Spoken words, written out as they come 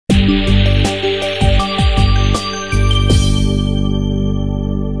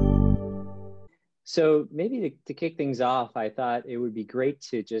So maybe to kick things off, I thought it would be great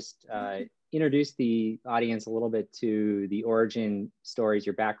to just introduce the audience a little bit to the origin stories,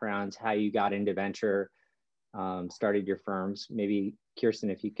 your backgrounds, how you got into venture, started your firms. Maybe Kirsten,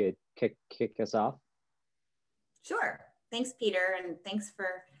 if you could kick us off. Sure. Thanks, Peter, and thanks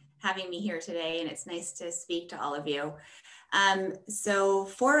for having me here today. And it's nice to speak to all of you. So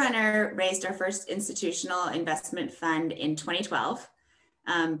Forerunner raised our first institutional investment fund in 2012.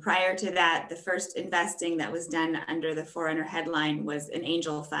 Prior to that, the first investing that was done under the Forerunner headline was an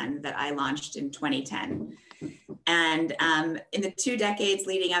angel fund that I launched in 2010. And in the 2 decades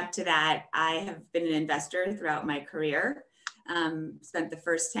leading up to that, I have been an investor throughout my career. Spent the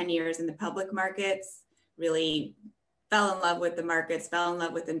first 10 years in the public markets, really fell in love with the markets, fell in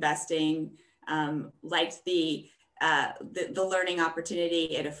love with investing, liked the learning opportunity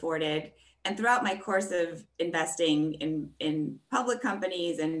it afforded. And throughout my course of investing in public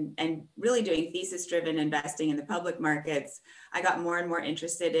companies and really doing thesis-driven investing in the public markets, I got more and more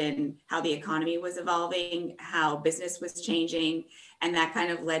interested in how the economy was evolving, how business was changing, and that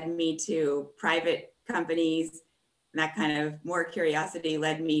kind of led me to private companies. That kind of more curiosity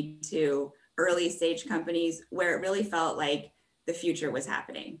led me to early stage companies where it really felt like the future was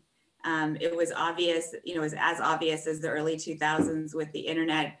happening. It was obvious, it was as obvious as the early 2000s with the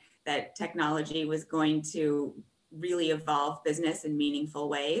internet that technology was going to really evolve business in meaningful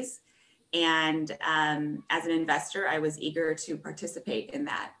ways. And as an investor, I was eager to participate in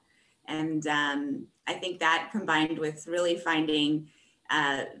that. And I think that combined with really finding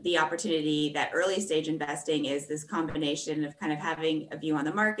the opportunity that early stage investing is this combination of kind of having a view on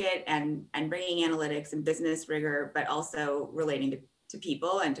the market and bringing analytics and business rigor, but also relating to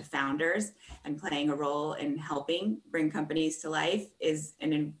people and to founders and playing a role in helping bring companies to life is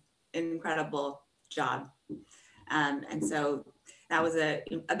an incredible job. And so that was a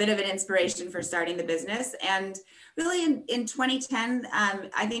bit of an inspiration for starting the business. And really in 2010,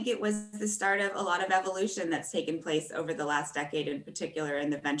 I think it was the start of a lot of evolution that's taken place over the last decade, in particular in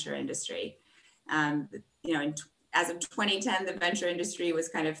the venture industry. As of 2010, the venture industry was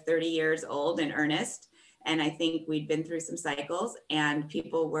kind of 30 years old in earnest. And I think we'd been through some cycles and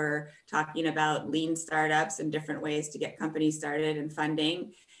people were talking about lean startups and different ways to get companies started and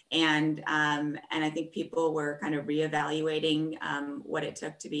funding. And I think people were kind of reevaluating what it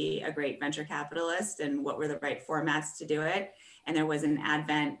took to be a great venture capitalist and what were the right formats to do it. And there was an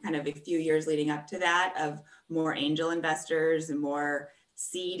advent kind of a few years leading up to that of more angel investors and more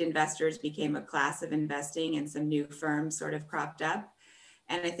seed investors became a class of investing and some new firms sort of cropped up.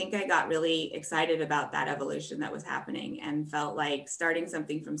 And I think I got really excited about that evolution that was happening and felt like starting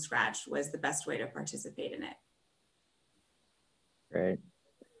something from scratch was the best way to participate in it. Great.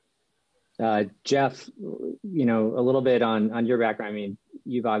 Geoff, a little bit on your background. I mean,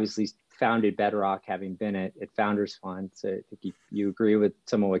 you've obviously founded Bedrock, having been at Founders Fund. So I think you agree with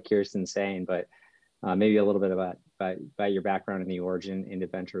some of what Kirsten's saying, but maybe a little bit about your background and the origin into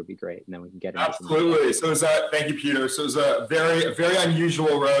venture would be great, and then we can get into absolutely. So thank you, Peter. So it was a very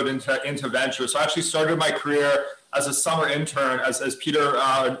unusual road into venture. So I actually started my career as a summer intern, as Peter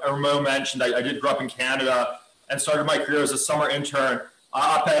or Mo mentioned. I did grow up in Canada and started my career as a summer intern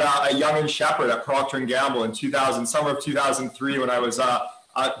up at Young and Shepherd at Procter & Gamble in summer of 2003, when I was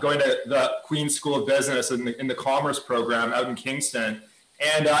going to the Queen's School of Business in the Commerce program out in Kingston,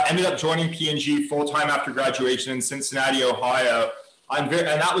 and ended up joining P&G full-time after graduation in Cincinnati, Ohio. And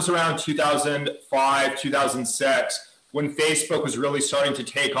that was around 2005, 2006, when Facebook was really starting to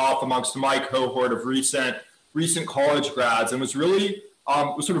take off amongst my cohort of recent college grads, and was really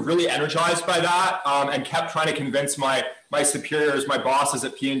sort of really energized by that, and kept trying to convince my superiors, my bosses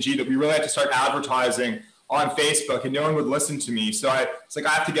at P&G, that we really had to start advertising on Facebook, and no one would listen to me. So it's like, I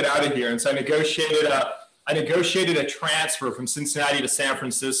have to get out of here. And so I negotiated a transfer from Cincinnati to San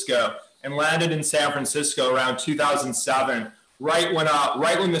Francisco and landed in San Francisco around 2007, right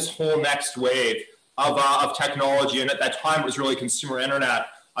when this whole next wave of technology, and at that time it was really consumer internet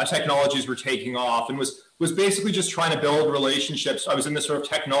technologies were taking off, and was basically just trying to build relationships. I was in this sort of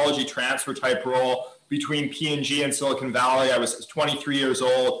technology transfer type role between P&G and Silicon Valley. I was 23 years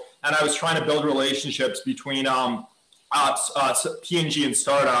old, and I was trying to build relationships between P&G and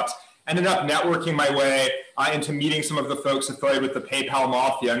startups. Ended up networking my way into meeting some of the folks affiliated with the PayPal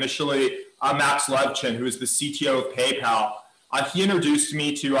Mafia. Initially, Max Levchin, who was the CTO of PayPal. He introduced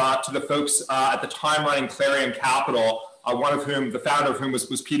me to the folks at the time running Clarion Capital, the founder of whom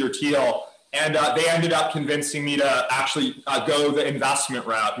was Peter Thiel. And they ended up convincing me to actually go the investment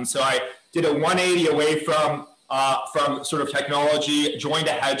route. And so I did a 180 away from sort of technology, joined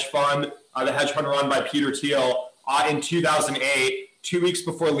a hedge fund, the hedge fund run by Peter Thiel in 2008, 2 weeks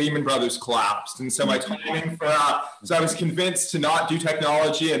before Lehman Brothers collapsed. And so my timing for, so I was convinced to not do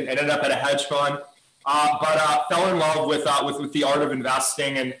technology and ended up at a hedge fund, but fell in love with the art of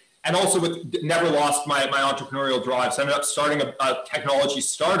investing, and also never lost my entrepreneurial drive. So I ended up starting a technology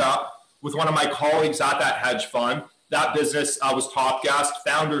startup with one of my colleagues at that hedge fund. That business was Top Guest.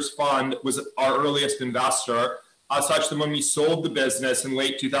 Founders Fund was our earliest investor, such that when we sold the business in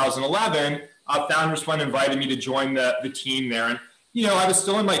late 2011, Founders Fund invited me to join the team there. And, you know, I was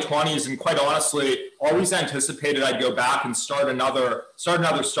still in my 20s, and quite honestly, always anticipated I'd go back and start another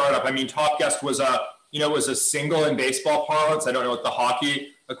startup. I mean, Top Guest was a single in baseball parlance. I don't know what the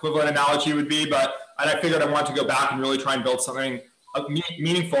hockey equivalent analogy would be, and I figured I wanted to go back and really try and build something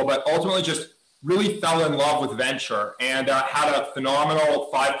meaningful, but ultimately just really fell in love with venture, and had a phenomenal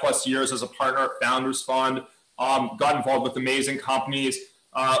 5+ years as a partner at Founders Fund. Got involved with amazing companies,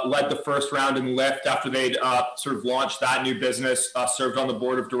 led the first round in Lyft after they'd sort of launched that new business, served on the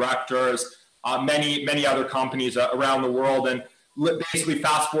board of directors, many other companies around the world. And basically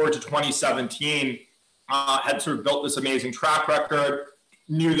fast forward to 2017, had sort of built this amazing track record,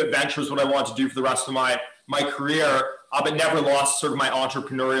 knew that venture was what I wanted to do for the rest of my career, but never lost sort of my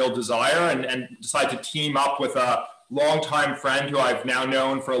entrepreneurial desire, and decided to team up with a longtime friend who I've now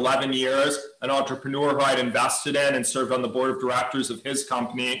known for 11 years, an entrepreneur who I'd invested in and served on the board of directors of his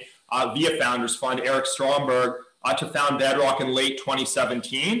company via Founders Fund, Eric Stromberg, to found Bedrock in late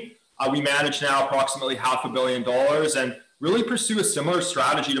 2017. We manage now approximately $500 million and really pursue a similar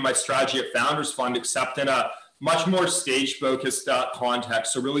strategy to my strategy at Founders Fund, except in a much more stage-focused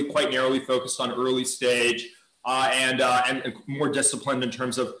context. So really quite narrowly focused on early stage and more disciplined in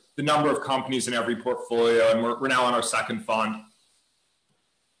terms of the number of companies in every portfolio. And we're now on our second fund.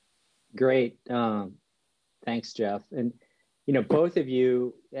 Great. Thanks, Geoff. And, you know, both of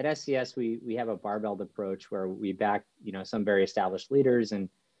you at SCS, we have a barbelled approach where we back, you know, some very established leaders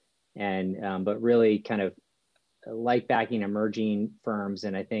but really kind of like backing emerging firms.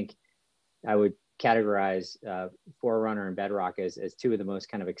 And I think I would categorize Forerunner and Bedrock as two of the most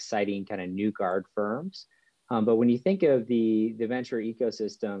kind of exciting kind of new guard firms. But when you think of the venture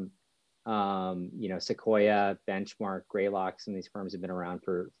ecosystem, you know, Sequoia, Benchmark, Greylock, some of these firms have been around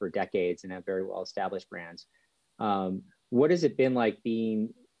for decades and have very well established brands. What has it been like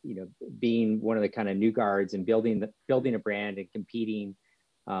being one of the kind of new guards and building a brand and competing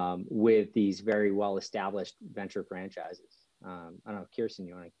with these very well established venture franchises? I don't know, Kirsten,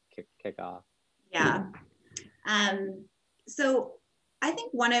 you want to kick off? Yeah. So I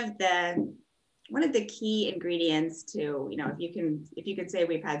think one of the key ingredients to, you know, if you could say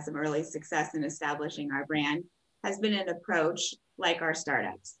we've had some early success in establishing our brand, has been an approach like our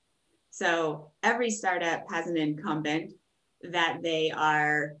startups. So every startup has an incumbent that they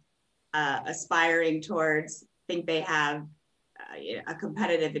are aspiring towards, think they have a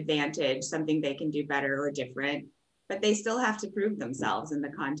competitive advantage, something they can do better or different, but they still have to prove themselves in the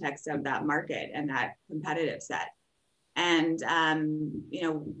context of that market and that competitive set. And, you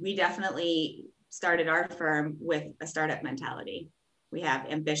know, we definitely started our firm with a startup mentality. We have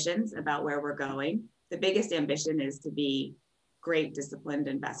ambitions about where we're going. The biggest ambition is to be great disciplined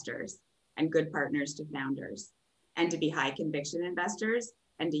investors and good partners to founders, and to be high conviction investors,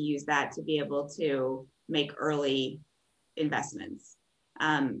 and to use that to be able to make early investments.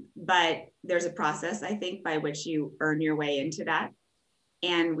 But there's a process, I think, by which you earn your way into that.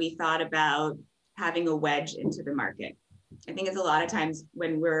 And we thought about having a wedge into the market. I think it's a lot of times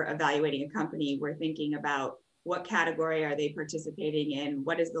when we're evaluating a company, we're thinking about what category are they participating in?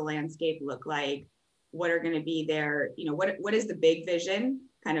 What does the landscape look like? What are going to be their, you know, what is the big vision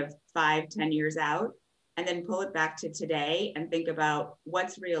kind of 5-10 years out? And then pull it back to today and think about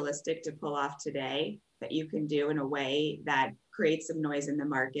what's realistic to pull off today that you can do in a way that creates some noise in the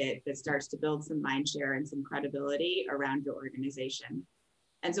market, that starts to build some mind share and some credibility around your organization.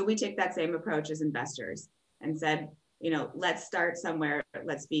 And so we take that same approach as investors and said, you know, let's start somewhere.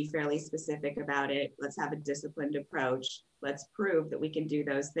 Let's be fairly specific about it. Let's have a disciplined approach. Let's prove that we can do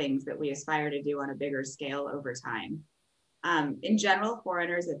those things that we aspire to do on a bigger scale over time. In general,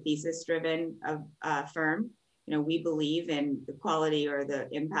 Forerunner is a thesis-driven firm. You know, we believe in the quality or the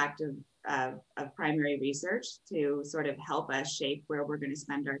impact of primary research to sort of help us shape where we're going to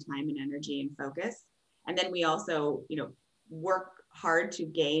spend our time and energy and focus. And then we also, you know, work hard to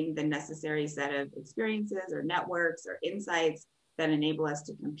gain the necessary set of experiences or networks or insights that enable us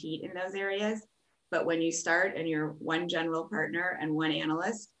to compete in those areas. But when you start and you're one general partner and one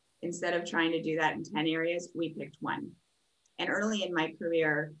analyst, instead of trying to do that in 10 areas, we picked one. And early in my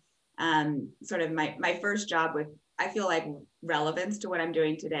career, sort of my first job with, I feel like, relevance to what I'm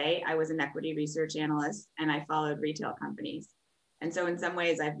doing today, I was an equity research analyst and I followed retail companies. And so in some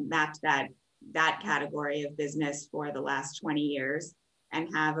ways I've mapped that category of business for the last 20 years and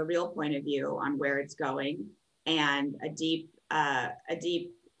have a real point of view on where it's going and a deep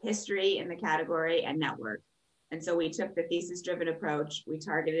history in the category and network. And so we took the thesis-driven approach, we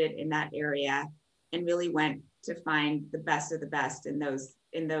targeted in that area and really went to find the best of the best in those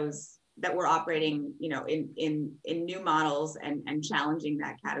that were operating, you know, in new models and challenging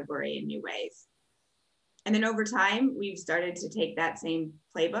that category in new ways. And then over time, we've started to take that same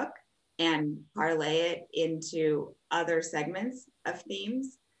playbook and parlay it into other segments of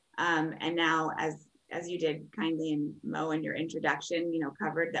themes. And now, as you did kindly in Mo in your introduction, you know,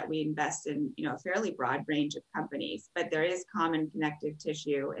 covered that we invest in, you know, a fairly broad range of companies, but there is common connective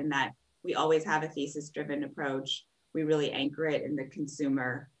tissue in that we always have a thesis-driven approach. We really anchor it in the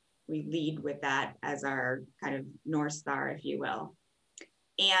consumer. We lead with that as our kind of North Star, if you will.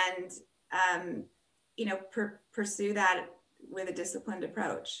 And, you know, pursue that with a disciplined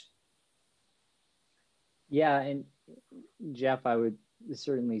approach. Yeah, and Geoff, I would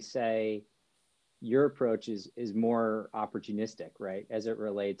certainly say your approach is more opportunistic, right, as it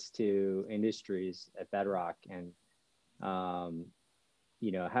relates to industries at Bedrock. And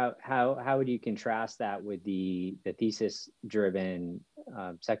you know, how would you contrast that with the thesis-driven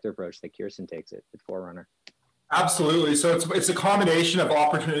sector approach that Kirsten takes at Forerunner? Absolutely. So it's a combination of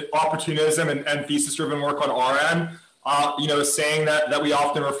opportunism and thesis-driven work on our end. You know, a saying that we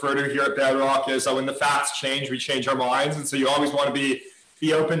often refer to here at Bedrock is when the facts change, we change our minds. And so you always want to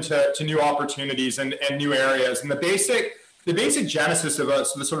be open to new opportunities and new areas. And the basic genesis of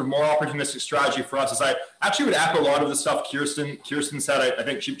the sort of more opportunistic strategy for us is I actually would echo a lot of the stuff Kirsten said. I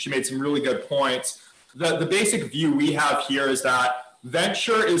think she made some really good points. The basic view we have here is that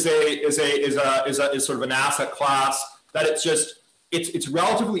venture is sort of an asset class that it's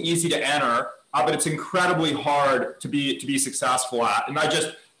relatively easy to enter, but it's incredibly hard to be successful at. And I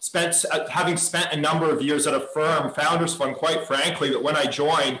just having spent a number of years at a firm, Founders Fund, quite frankly, that when I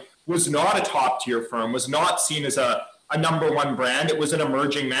joined was not a top tier firm, was not seen as a number one brand. It was an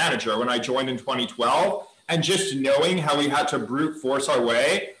emerging manager when I joined in 2012. And just knowing how we had to brute force our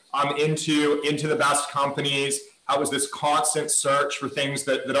way into the best companies, it was this constant search for things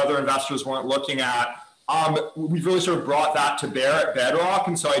that other investors weren't looking at. We've really sort of brought that to bear at Bedrock.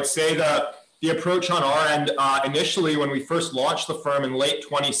 And so I'd say that the approach on our end, initially when we first launched the firm in late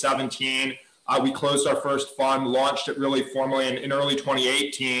 2017, we closed our first fund, launched it really formally in early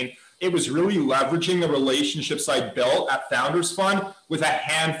 2018. It was really leveraging the relationships I built at Founders Fund with a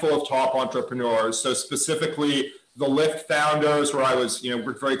handful of top entrepreneurs. So specifically the Lyft founders, where I was,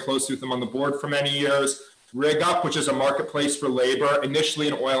 worked very closely with them on the board for many years. RigUp, which is a marketplace for labor, initially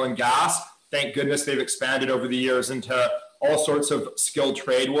in oil and gas. Thank goodness they've expanded over the years into all sorts of skilled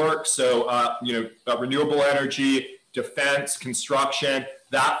trade work. So, renewable energy, defense, construction.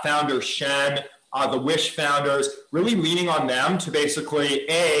 That founder, Shen, the Wish founders, really leaning on them to basically,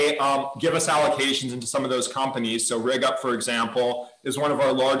 give us allocations into some of those companies. So RigUp, for example, is one of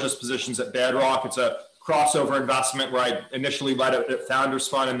our largest positions at Bedrock. It's a crossover investment where I initially led it at Founders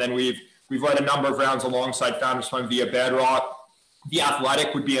Fund, and then we've led a number of rounds alongside Founders Fund via Bedrock. The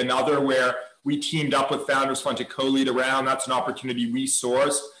Athletic would be another where we teamed up with Founders Fund to co-lead a round. That's an opportunity we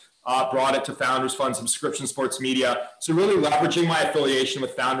sourced, brought it to Founders Fund, subscription sports media. So really leveraging my affiliation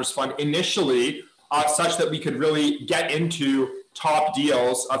with Founders Fund initially such that we could really get into top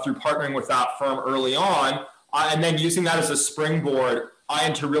deals through partnering with that firm early on, and then using that as a springboard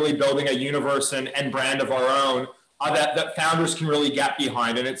into really building a universe and brand of our own that founders can really get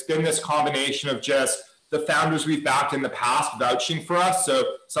behind. And it's been this combination of just the founders we've backed in the past vouching for us.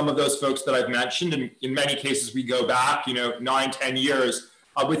 So some of those folks that I've mentioned, and in many cases we go back, 9-10 years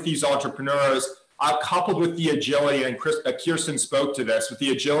with these entrepreneurs, coupled with the agility, and Kirsten spoke to this, with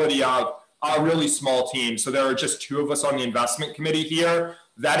the agility of a really small team. So there are just two of us on the investment committee here.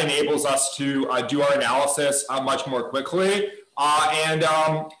 That enables us to do our analysis much more quickly. And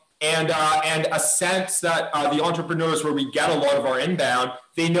a sense that the entrepreneurs where we get a lot of our inbound,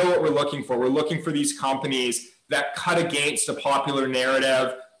 they know what we're looking for. We're looking for these companies that cut against a popular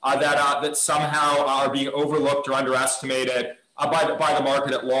narrative that somehow are being overlooked or underestimated by the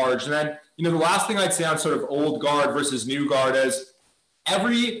market at large. And then, the last thing I'd say on sort of old guard versus new guard is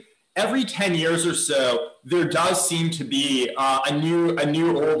every 10 years or so, there does seem to be a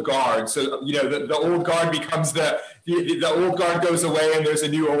new old guard. So, the old guard becomes the old guard goes away and there's a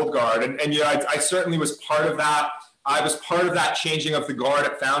new old guard. And I certainly was part of that. I was part of that changing of the guard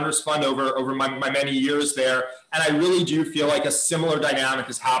at Founders Fund over my many years there. And I really do feel like a similar dynamic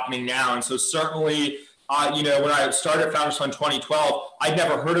is happening now. And so certainly You know, when I started Founders Fund 2012, I'd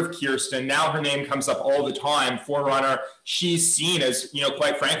never heard of Kirsten. Now her name comes up all the time. Forerunner, she's seen as, you know,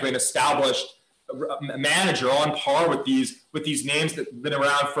 quite frankly, an established manager on par with these names that have been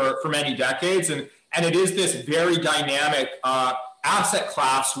around for many decades. And it is this very dynamic asset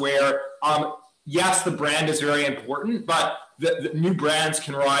class where, yes, the brand is very important, but the new brands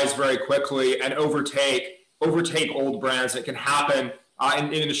can rise very quickly and overtake old brands. It can happen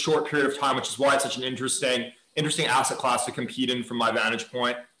in a short period of time, which is why it's such an interesting asset class to compete in from my vantage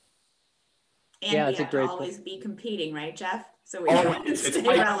point. And yeah, we have to always be competing, right, Geoff? So we have to stay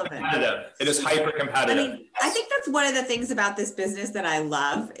relevant. It is hyper competitive. I mean, I think that's one of the things about this business that I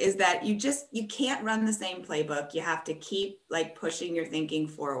love is that you can't run the same playbook. You have to keep like pushing your thinking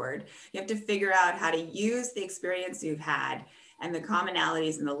forward. You have to figure out how to use the experience you've had and the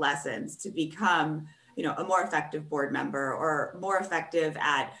commonalities and the lessons to become, you know, a more effective board member or more effective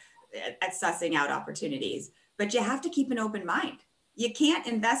at sussing out opportunities. But you have to keep an open mind. You can't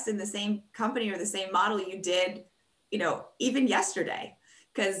invest in the same company or the same model you did, you know, even yesterday,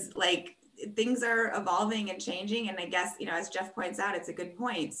 because like things are evolving and changing. And I guess, you know, as Geoff points out, it's a good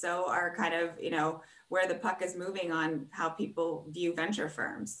point. So are kind of, you know, where the puck is moving on how people view venture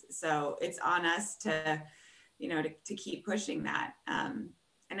firms. So it's on us to, you know, to keep pushing that.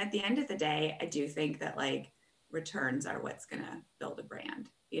 And at the end of the day, I do think that like returns are what's going to build a brand,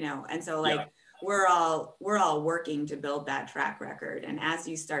 you know? And so like, we're all working to build that track record. And as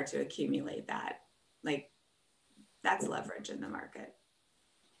you start to accumulate that, like that's leverage in the market.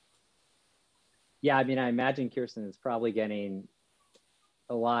 Yeah. I mean, I imagine Kirsten is probably getting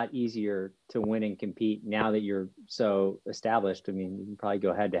a lot easier to win and compete now that you're so established. I mean, you can probably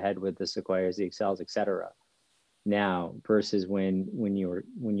go head to head with the Sequoias, the Excels, et cetera, now versus when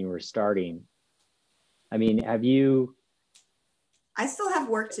you were starting. I mean, I still have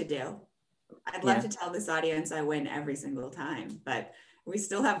work to do. I'd love to tell this audience I win every single time, but we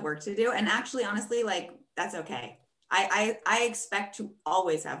still have work to do. And actually, honestly, like that's okay. I expect to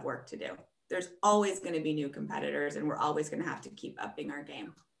always have work to do. There's always going to be new competitors and we're always going to have to keep upping our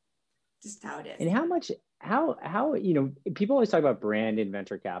game. Just how it is. And how, you know, people always talk about brand in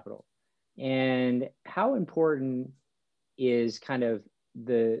venture capital and how important is kind of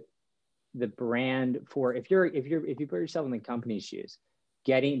the brand for, if you put yourself in the company's shoes,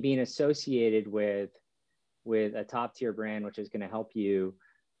 being associated with a top tier brand, which is going to help you,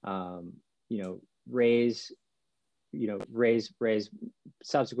 you know, raise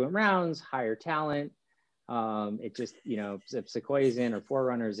subsequent rounds, hire talent. It just, you know, if Sequoia's in or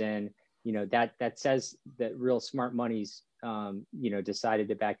Forerunner's in, you know, that says that real smart money's, you know, decided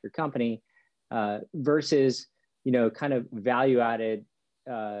to back your company versus, you know, kind of value added,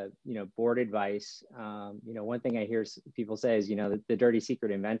 you know, board advice. You know, one thing I hear people say is, you know, the dirty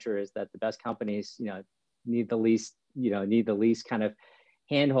secret in venture is that the best companies, you know, need the least kind of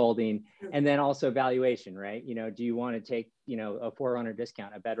hand-holding, and then also valuation, right? You know, do you want to take, you know, a Forerunner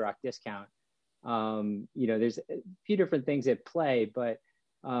discount, a Bedrock discount? You know, there's a few different things at play, but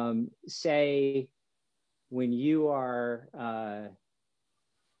say when you are,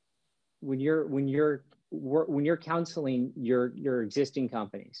 when you're counseling your existing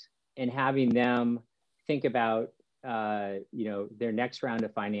companies and having them think about, you know, their next round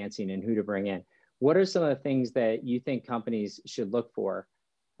of financing and who to bring in, what are some of the things that you think companies should look for?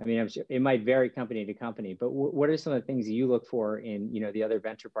 I mean, I'm sure it might vary company to company, but what are some of the things you look for in, you know, the other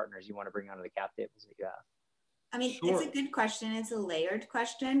venture partners you want to bring onto the cap tables that you have? I mean, It's a good question. It's a layered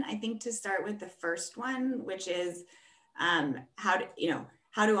question. I think to start with the first one, which is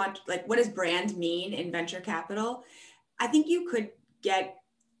what does brand mean in venture capital? I think you could get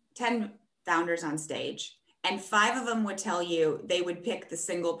 10 founders on stage and 5 of them would tell you they would pick the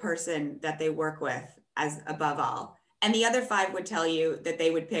single person that they work with as above all. And the other 5 would tell you that they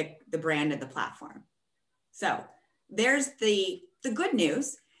would pick the brand and the platform. So there's the good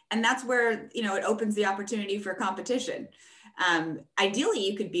news. And that's where, you know, it opens the opportunity for competition. Ideally,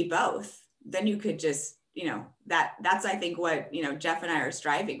 you could be both. Then you could just, you know, that's, I think, what, you know, Geoff and I are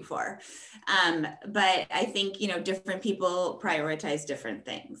striving for. But I think, you know, different people prioritize different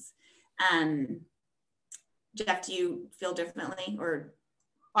things. Geoff, do you feel differently or?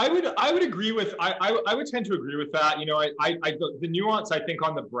 I would agree with, I would tend to agree with that. You know, the nuance I think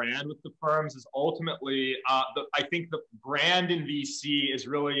on the brand with the firms is ultimately, I think the brand in VC is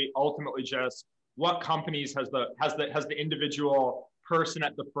really ultimately just what companies has the individual person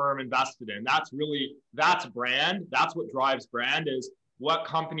at the firm invested in. That's brand. That's what drives brand, is what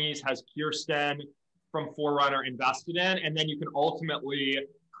companies has Kirsten from Forerunner invested in. And then you can ultimately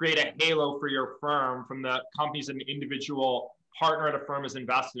create a halo for your firm from the companies and the individual partner at a firm is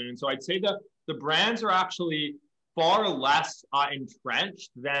invested in. And so I'd say that the brands are actually far less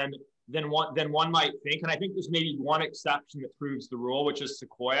entrenched than one might think. And I think there's maybe one exception that proves the rule, which is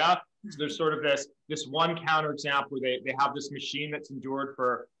Sequoia. So there's sort of this one counterexample where they have this machine that's endured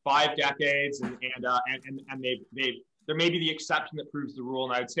for 5 decades, and there may be the exception that proves the rule.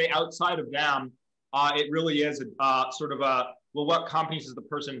 And I would say outside of them, it really is sort of well, what companies is the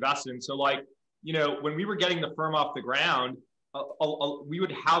person invested in? So like, you know, when we were getting the firm off the ground, we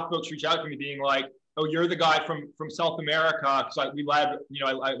would have folks reach out to me being like, oh, you're the guy from South America. Because we led, you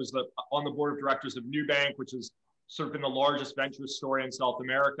know, I was on the board of directors of Nubank, which has sort of been the largest venture story in South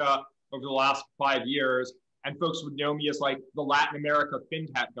America over the last 5 years. And folks would know me as like the Latin America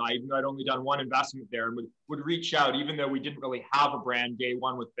fintech guy, even though I'd only done one investment there, and would reach out, even though we didn't really have a brand day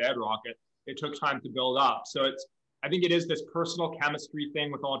one with Bedrock. It took time to build up. So I think it is this personal chemistry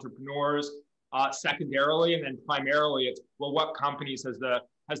thing with entrepreneurs, secondarily, and then primarily it's, well, what companies has the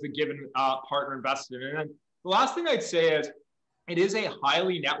given partner invested in? And then the last thing I'd say is it is a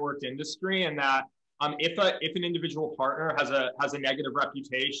highly networked industry, and that if an individual partner has a negative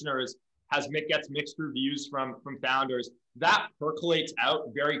reputation or gets mixed reviews from founders, that percolates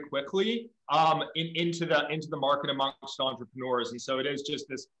out very quickly into the market amongst entrepreneurs. And so it is just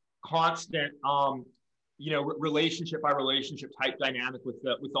this constant you know, relationship by relationship type dynamic with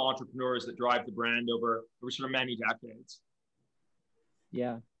the entrepreneurs that drive the brand over sort of many decades.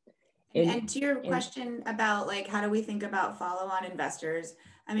 Yeah. And to your question about like, how do we think about follow-on investors?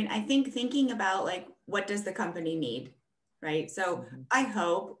 I mean, I think thinking about like, what does the company need, right? So I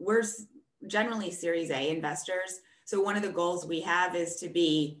hope we're generally Series A investors. So one of the goals we have is to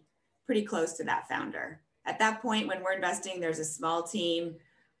be pretty close to that founder. At that point, when we're investing, there's a small team.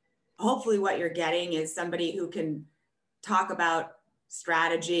 Hopefully what you're getting is somebody who can talk about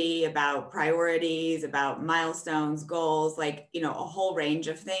strategy, about priorities, about milestones, goals, like, you know, a whole range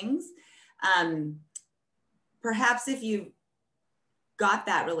of things. Perhaps if you got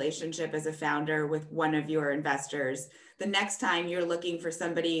that relationship as a founder with one of your investors, the next time you're looking for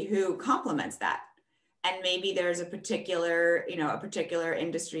somebody who complements that. And maybe there's a particular, you know, a particular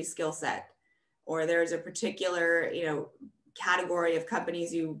industry skill set, or there's a particular, you know, category of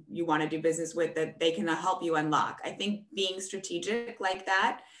companies you want to do business with that they can help you unlock. I think being strategic like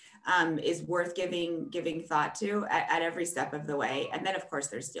that is worth giving thought to at every step of the way. And then of course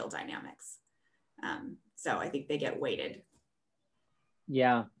there's deal dynamics. So I think they get weighted.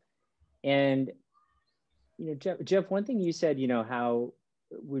 Yeah. And, you know, Geoff, one thing you said, you know, how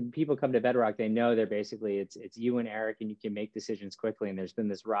when people come to Bedrock, they know they're basically, it's you and Eric, and you can make decisions quickly. And there's been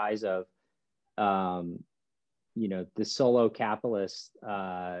this rise of, you know, the solo capitalists,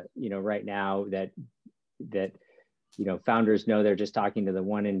 you know, right now that, you know, founders know they're just talking to the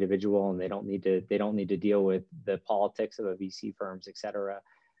one individual, and they don't need to deal with the politics of a VC firms, et cetera.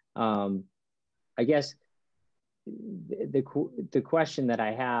 I guess the question that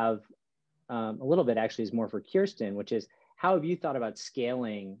I have a little bit actually is more for Kirsten, which is, how have you thought about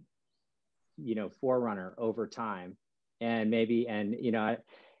scaling, you know, Forerunner over time? And maybe, and, you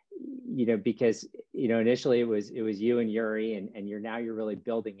know, because, you know, initially it was you and Yuri, and you're really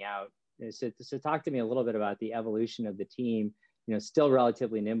building out. So talk to me a little bit about the evolution of the team, you know, still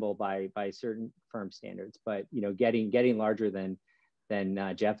relatively nimble by certain firm standards, but, you know, getting larger than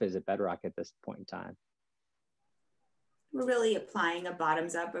Geoff is at Bedrock at this point in time. We're really applying a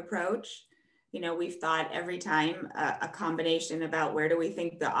bottoms-up approach. You know, we've thought every time a combination about where do we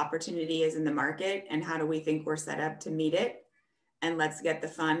think the opportunity is in the market, and how do we think we're set up to meet it, and let's get the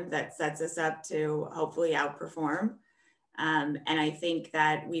fund that sets us up to hopefully outperform. And I think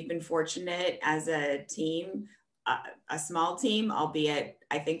that we've been fortunate as a team, a small team, albeit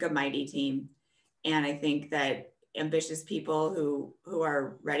I think a mighty team. And I think that ambitious people who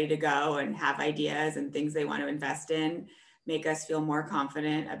are ready to go and have ideas and things they want to invest in make us feel more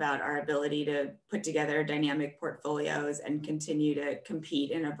confident about our ability to put together dynamic portfolios and continue to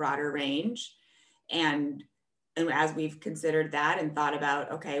compete in a broader range. And as we've considered that and thought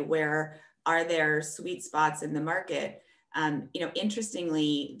about, okay, where are there sweet spots in the market? You know,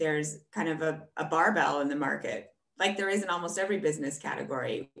 interestingly, there's kind of a barbell in the market, like there is in almost every business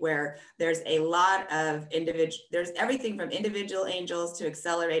category, where there's a lot of there's everything from individual angels to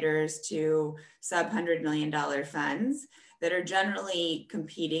accelerators to sub-$100 million funds that are generally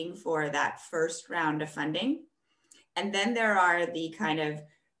competing for that first round of funding. And then there are the kind of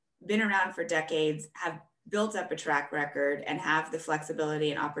been around for decades, have built up a track record and have the flexibility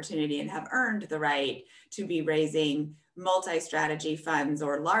and opportunity and have earned the right to be raising multi-strategy funds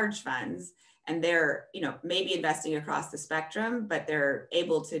or large funds. And they're, you know, maybe investing across the spectrum, but they're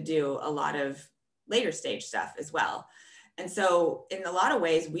able to do a lot of later stage stuff as well. And so in a lot of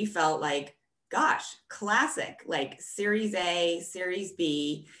ways, we felt like, gosh, classic, like Series A, Series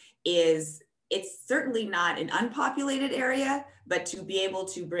B it's certainly not an unpopulated area, but to be able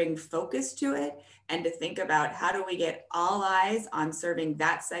to bring focus to it and to think about how do we get all eyes on serving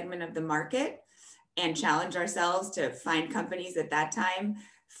that segment of the market and challenge ourselves to find companies at that time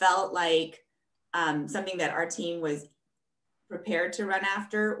felt like something that our team was prepared to run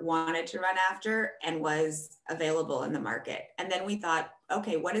after, wanted to run after, and was available in the market. And then we thought,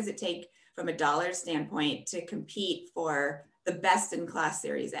 okay, what does it take from a dollar standpoint to compete for the best in class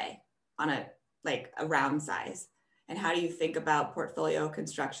Series A on a round size? And how do you think about portfolio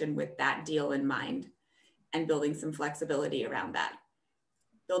construction with that deal in mind and building some flexibility around that?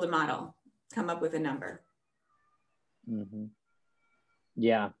 Build a model, come up with a number. Mm-hmm.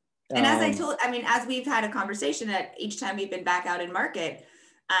 Yeah. And as as we've had a conversation at each time we've been back out in market,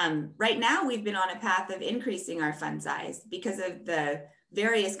 right now we've been on a path of increasing our fund size because of the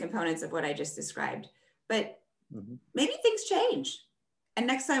various components of what I just described. But maybe things change. And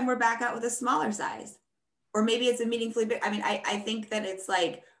next time we're back out with a smaller size, or maybe it's a meaningfully big. I think that it's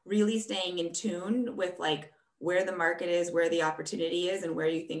like really staying in tune with like where the market is, where the opportunity is, and where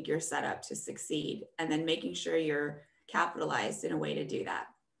you think you're set up to succeed. And then making sure you're capitalized in a way to do that.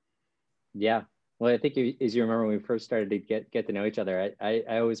 Yeah. Well, I think as you remember when we first started to get to know each other,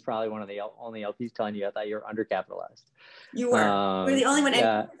 I was probably one of the only LPs telling you I thought you were undercapitalized. You were. We're the only one.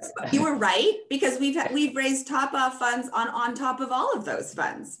 Yeah. And you were right, because we've raised top off funds on top of all of those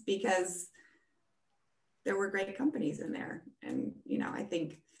funds because there were great companies in there. And I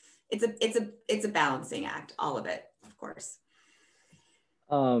think it's a balancing act, all of it, of course.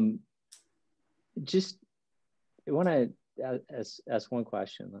 Just I want to ask one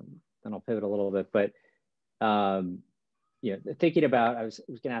question. Then I'll pivot a little bit, but thinking about, I was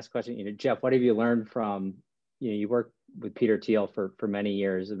going to ask a question. Geoff, what have you learned from? You worked with Peter Thiel for many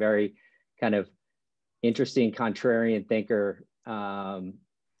years, a very kind of interesting contrarian thinker.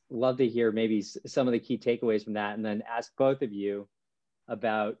 Love to hear maybe some of the key takeaways from that, and then ask both of you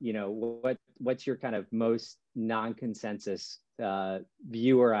about what's your kind of most non-consensus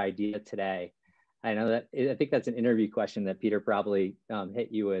view or idea today. I know that I think that's an interview question that Peter probably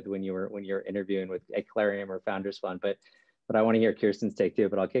hit you with when you're interviewing with at Clarium or Founders Fund, but I want to hear Kirsten's take too.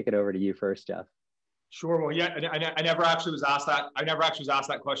 But I'll kick it over to you first, Geoff. Sure. Well, yeah, I never actually was asked that. I never actually was asked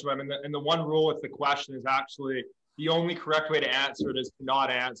that question. And the one rule with the question is actually the only correct way to answer it is to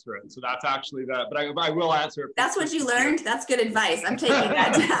not answer it. So that's actually that. But I will answer it. That's what you learned. That's good advice. I'm taking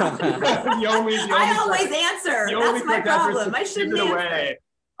that down. I always answer. That's my problem. I shouldn't answer.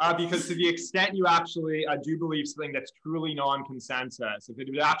 Because to the extent you actually do believe something that's truly non-consensus, if it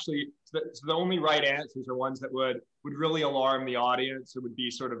would actually, so the only right answers are ones that would really alarm the audience, or would be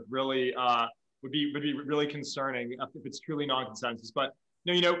sort of really, would be really concerning if it's truly non-consensus. But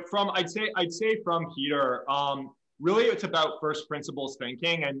I'd say from Peter, really it's about first principles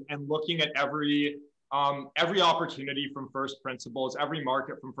thinking and looking at every opportunity from first principles, every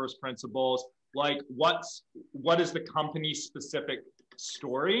market from first principles. Like what is the company's specific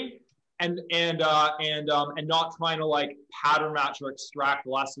story, and not trying to like pattern match or extract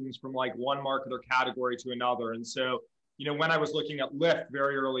lessons from like one market or category to another. And so, when I was looking at Lyft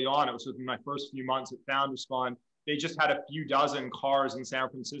very early on, it was within my first few months at Founders Fund, they just had a few dozen cars in San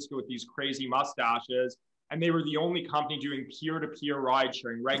Francisco with these crazy mustaches. And they were the only company doing peer-to-peer ride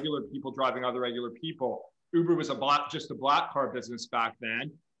sharing, regular people driving other regular people. Uber was just a black car business back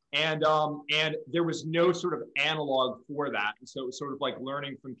then. And there was no sort of analog for that. And so it was sort of like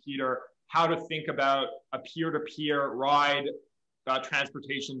learning from Peter how to think about a peer-to-peer ride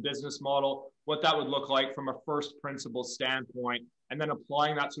transportation business model, what that would look like from a first principles standpoint, and then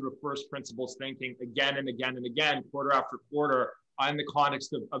applying that sort of first principles thinking again and again and again, quarter after quarter, in the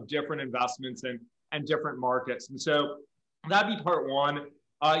context of different investments and different markets. And so that'd be part one.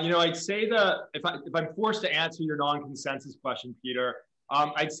 I'd say that if I'm forced to answer your non-consensus question, Peter,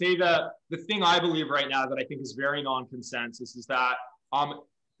 I'd say that the thing I believe right now that I think is very non-consensus is that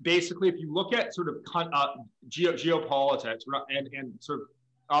basically, if you look at sort of geopolitics and sort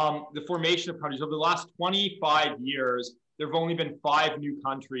of the formation of countries over the last 25 years, there have only been 5 new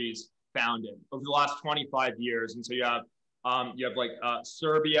countries founded over the last 25 years. And so you have like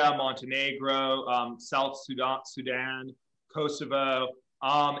Serbia, Montenegro, South Sudan, Kosovo,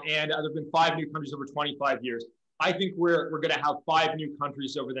 and there have been 5 new countries over 25 years. I think we're going to have 5 new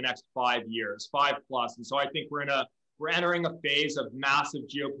countries over the next 5 years, 5 plus. And so I think we're entering a phase of massive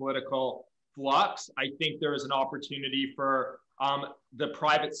geopolitical flux. I think there is an opportunity for the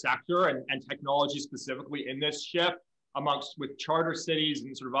private sector and technology specifically in this shift with charter cities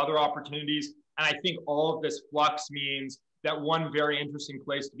and sort of other opportunities And I think all of this flux means that one very interesting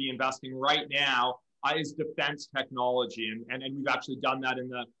place to be investing right now is defense technology, and we've actually done that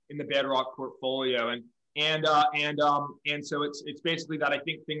in the Bedrock portfolio, and so it's basically that I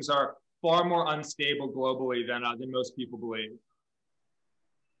think things are far more unstable globally than most people believe.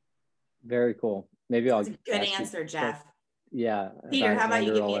 Very cool. Maybe I'll. That's a good answer, Geoff. Yeah. Peter, how about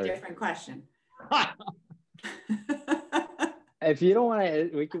you give me a different question? If you don't want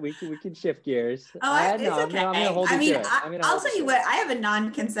to, we can shift gears. Oh, it's okay. I'm gonna hold you to it. I'll tell you what. I have a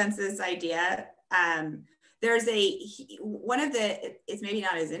non-consensus idea. There's one of the, it's maybe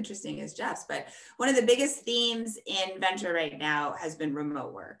not as interesting as Geoff's, but one of the biggest themes in venture right now has been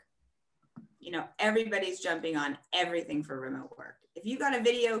remote work. You know, everybody's jumping on everything for remote work. If you've got a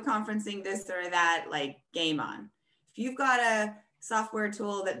video conferencing this or that, like, game on. If you've got a software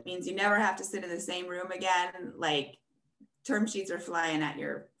tool that means you never have to sit in the same room again, like, term sheets are flying at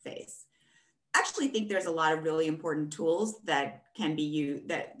your face. I actually think there's a lot of really important tools that can be used,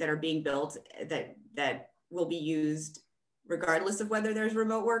 that are being built, that will be used regardless of whether there's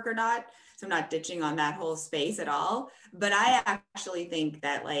remote work or not. So I'm not ditching on that whole space at all. But I actually think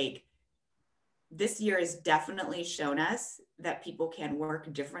that, like, this year has definitely shown us that people can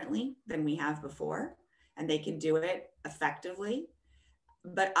work differently than we have before, and they can do it effectively.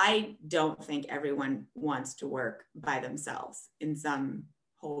 But I don't think everyone wants to work by themselves in some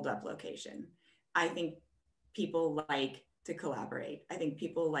holed up location. I think people like to collaborate. I think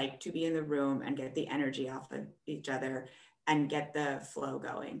people like to be in the room and get the energy off of each other and get the flow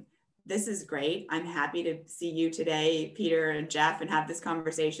going. This is great. I'm happy to see you today, Peter and Geoff, and have this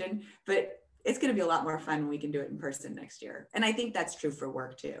conversation, but it's going to be a lot more fun when we can do it in person next year. And I think that's true for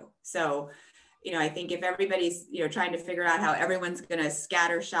work too. So, you know, I think if everybody's, you know, trying to figure out how everyone's going to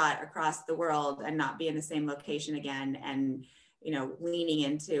scatter shot across the world and not be in the same location again, and, you know, leaning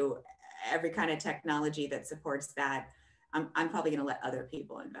into every kind of technology that supports that, I'm probably going to let other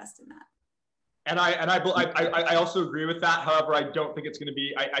people invest in that. And I also agree with that. However, I don't think it's going to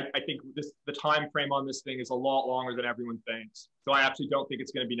be. I think the time frame on this thing is a lot longer than everyone thinks. So I actually don't think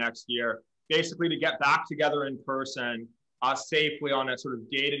it's going to be next year. Basically, to get back together in person safely on a sort of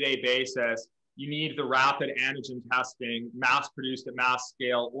day-to-day basis, you need the rapid antigen testing, mass-produced at mass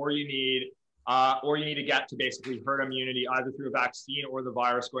scale, or you need to get to basically herd immunity either through a vaccine or the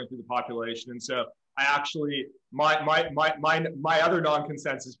virus going through the population. And so, I actually my other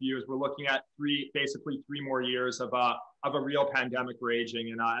non-consensus view is we're looking at basically three more years of a real pandemic raging,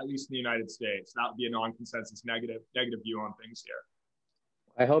 in at least in the United States. That would be a non-consensus negative view on things here.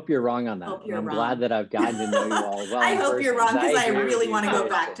 I hope you're wrong on that. I'm glad that I've gotten to know you all well. I hope you're wrong, because I really want to go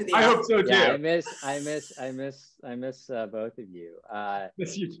back to the. I hope so too. Yeah, I miss both of you.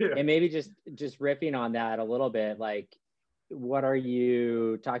 Yes, you do. And maybe just riffing on that a little bit, like, what are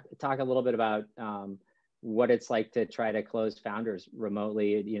you talk a little bit about what it's like to try to close founders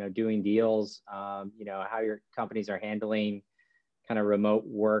remotely, you know, doing deals, you know, how your companies are handling kind of remote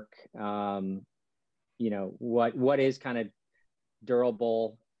work, you know, what is kind of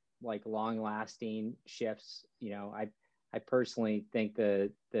durable, like long-lasting shifts. You know, I personally think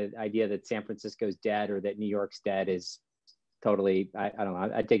the idea that San Francisco's dead or that New York's dead is totally, I don't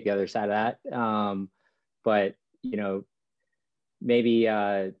know, I'd take the other side of that. But, you know, maybe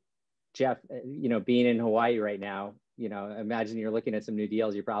Geoff, you know, being in Hawaii right now, you know, imagine you're looking at some new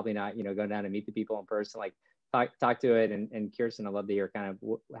deals. You're probably not, you know, going down to meet the people in person. Like, talk to it. And Kirsten, I'd love to hear kind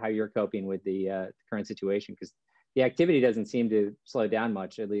of how you're coping with the current situation, because the activity doesn't seem to slow down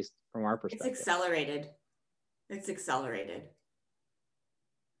much, at least from our perspective. It's accelerated. It's accelerated.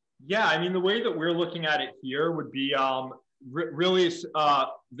 Yeah, I mean, the way that we're looking at it here would be really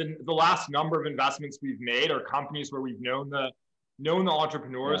the last number of investments we've made are companies where we've known the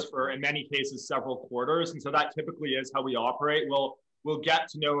entrepreneurs for, in many cases, several quarters. And so that typically is how we operate. We'll get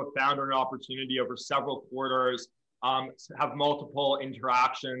to know a founder and opportunity over several quarters, have multiple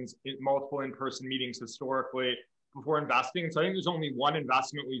interactions, multiple in-person meetings historically before investing. So I think there's only one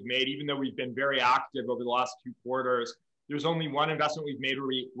investment we've made, even though we've been very active over the last 2 quarters. There's only one investment we've made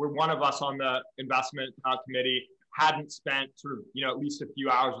where one of us on the investment committee hadn't spent sort of, you know, at least a few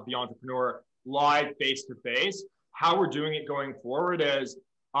hours with the entrepreneur live face-to-face. How we're doing it going forward is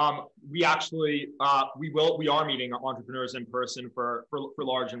we are meeting entrepreneurs in person for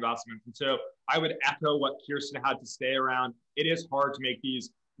large investments. And so I would echo what Kirsten had to say around, it is hard to make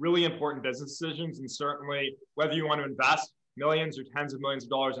these really important business decisions. And certainly whether you want to invest millions or tens of millions of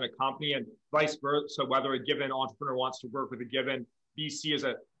dollars in a company and vice versa, so whether a given entrepreneur wants to work with a given VC is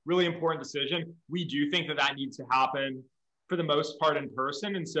a really important decision. We do think that needs to happen for the most part in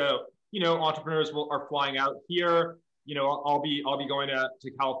person. And so, you know, entrepreneurs are flying out here. I'll be going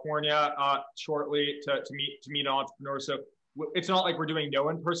to California shortly to meet entrepreneurs. So it's not like we're doing no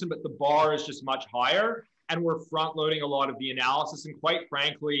in person, but the bar is just much higher, and we're front loading a lot of the analysis, and quite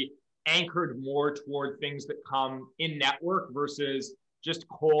frankly, anchored more toward things that come in network versus just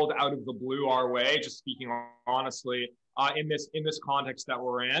cold out of the blue our way. Just speaking honestly, in this context that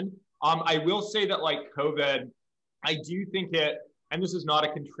we're in, I will say that like COVID, I do think it, and this is not a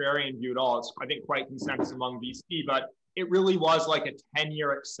contrarian view at all. It's, I think, quite consensus among VC, but it really was like a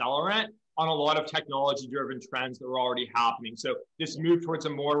 10-year accelerant on a lot of technology-driven trends that were already happening. So this move towards a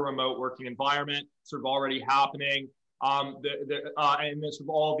more remote working environment sort of already happening. And this,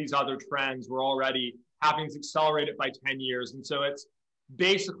 all these other trends were already happening. It's accelerated by 10 years. And so it's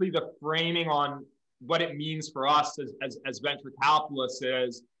basically the framing on what it means for us as venture capitalists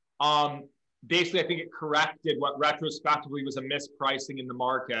is, basically, I think it corrected what retrospectively was a mispricing in the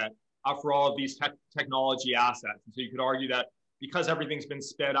market for all of these technology assets. And so you could argue that because everything's been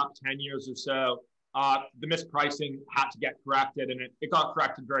sped up 10 years or so, the mispricing had to get corrected, and it got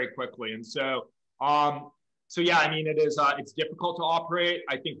corrected very quickly. And so, yeah, I mean, it's difficult to operate.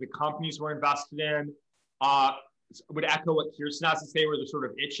 I think the companies we're invested in would echo what Kirsten has to say, where they're sort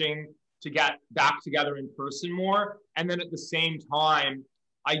of itching to get back together in person more. And then at the same time,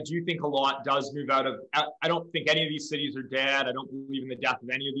 I do think a lot does move out of, I don't think any of these cities are dead. I don't believe in the death of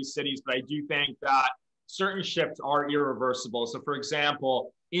any of these cities, but I do think that certain shifts are irreversible. So for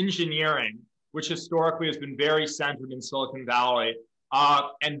example, engineering, which historically has been very centered in Silicon Valley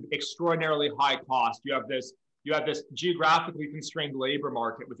and extraordinarily high cost. You have this geographically constrained labor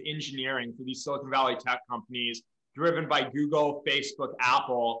market with engineering for these Silicon Valley tech companies driven by Google, Facebook,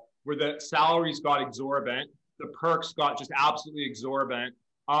 Apple, where the salaries got exorbitant, the perks got just absolutely exorbitant,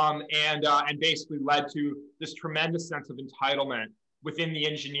 and basically led to this tremendous sense of entitlement within the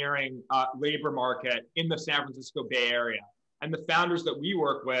engineering labor market in the San Francisco Bay Area. And the founders that we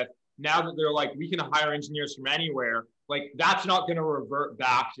work with, now that they're like, we can hire engineers from anywhere, like that's not going to revert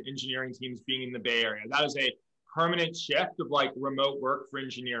back to engineering teams being in the Bay Area. That is a permanent shift of like remote work for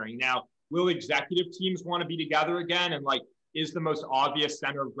engineering. Now, will executive teams want to be together again? And like, is the most obvious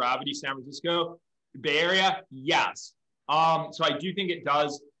center of gravity San Francisco, Bay Area? Yes. So I do think it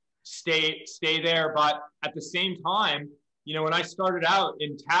does stay there. But at the same time, you know, when I started out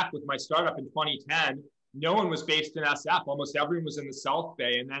in tech with my startup in 2010, no one was based in SF. Almost everyone was in the South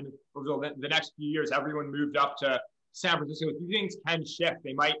Bay. And then over the next few years, everyone moved up to San Francisco. These things can shift.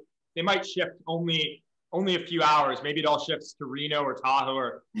 They might shift only a few hours. Maybe it all shifts to Reno or Tahoe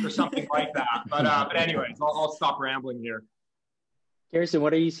or something like that. But anyways, I'll stop rambling here. Kirsten,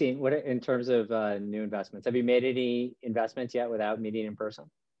 what are you seeing? What in terms of new investments? Have you made any investments yet without meeting in person?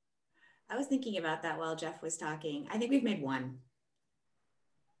 I was thinking about that while Geoff was talking. I think we've made one.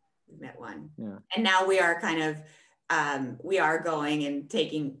 We've met one. Yeah. And now we are kind of, we are going and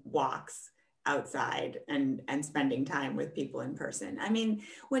taking walks outside and spending time with people in person. I mean,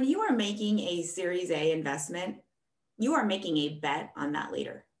 when you are making a Series A investment, you are making a bet on that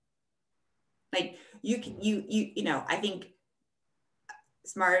leader. Like you know, I think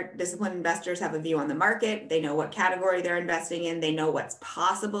smart, disciplined investors have a view on the market. They know what category they're investing in. They know what's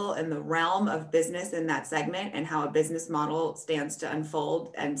possible in the realm of business in that segment and how a business model stands to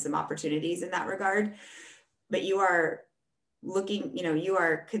unfold and some opportunities in that regard. But you are looking, you know, you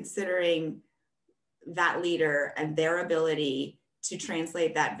are considering that leader and their ability to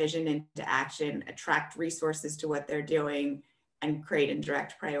translate that vision into action, attract resources to what they're doing, and create and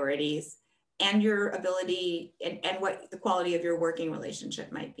direct priorities, and your ability and what the quality of your working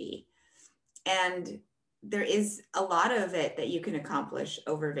relationship might be. And there is a lot of it that you can accomplish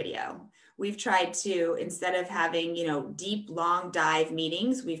over video. We've tried to, instead of having, you know, deep, long dive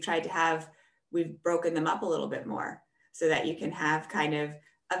meetings, we've broken them up a little bit more so that you can have kind of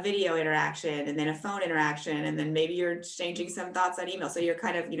a video interaction and then a phone interaction, and then maybe you're exchanging some thoughts on email. So you're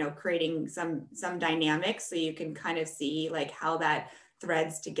kind of, you know, creating some dynamics so you can kind of see like how that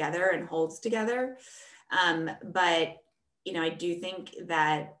threads together and holds together. But, you know, I do think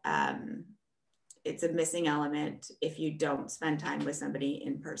that it's a missing element if you don't spend time with somebody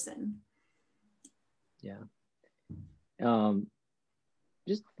in person. Yeah.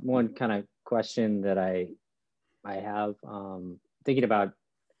 Just one kind of question that I have, thinking about,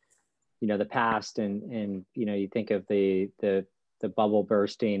 you know, the past and you know, you think of the bubble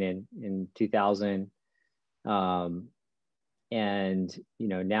bursting in 2000, and you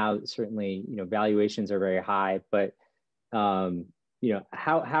know, now certainly, you know, valuations are very high, but you know,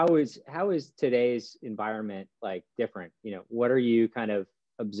 how is today's environment like different? You know, what are you kind of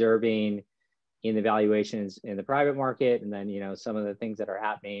observing in the valuations in the private market, and then, you know, some of the things that are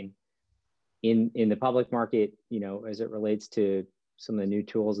happening in the public market, as it relates to some of the new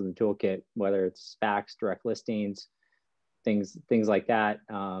tools in the toolkit, whether it's SPACs, direct listings, things like that.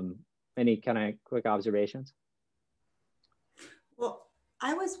 Any kind of quick observations? Well,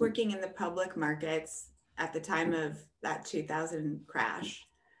 I was working in the public markets at the time of that 2000 crash.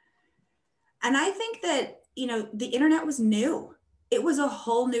 And I think that, the internet was new. It was a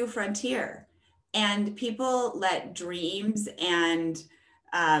whole new frontier. And people let dreams and,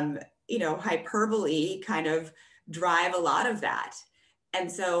 hyperbole kind of drive a lot of that. And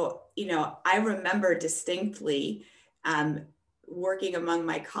so, I remember distinctly working among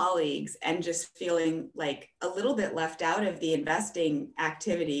my colleagues and just feeling like a little bit left out of the investing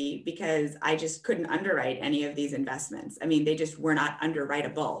activity because I just couldn't underwrite any of these investments. I mean, they just were not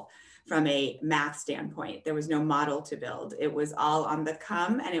underwritable from a math standpoint. There was no model to build. It was all on the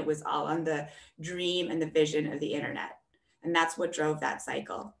come, and it was all on the dream and the vision of the internet. And that's what drove that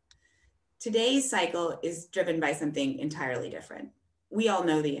cycle. Today's cycle is driven by something entirely different. We all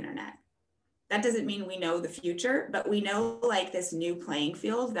know the internet. That doesn't mean we know the future, but we know like this new playing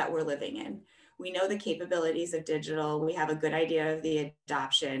field that we're living in. We know the capabilities of digital. We have a good idea of the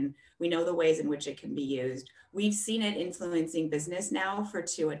adoption. We know the ways in which it can be used. We've seen it influencing business now for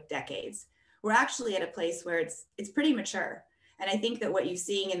 2 decades. We're actually at a place where it's pretty mature. And I think that what you're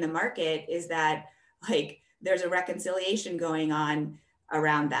seeing in the market is that like there's a reconciliation going on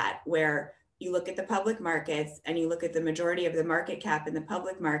around that, where you look at the public markets and you look at the majority of the market cap in the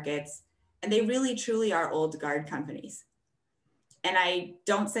public markets, and they really truly are old guard companies. And I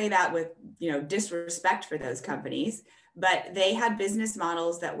don't say that with disrespect for those companies, but they had business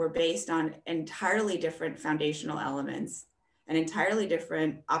models that were based on entirely different foundational elements and entirely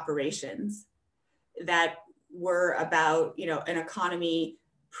different operations that were about an economy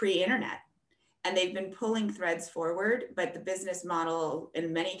pre-internet. And they've been pulling threads forward, but the business model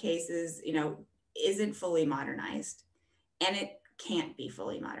in many cases isn't fully modernized, and it can't be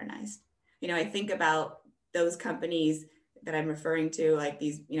fully modernized. I think about those companies that I'm referring to, like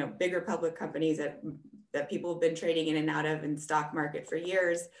these, bigger public companies that people have been trading in and out of in the stock market for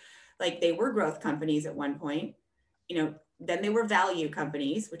years. Like they were growth companies at one point, then they were value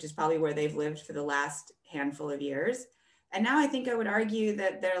companies, which is probably where they've lived for the last handful of years. And now I think I would argue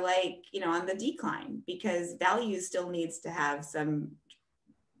that they're like, on the decline, because value still needs to have some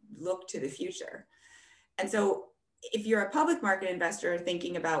look to the future. And so if you're a public market investor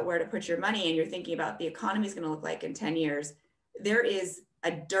thinking about where to put your money, and you're thinking about the economy is going to look like in 10 years, there is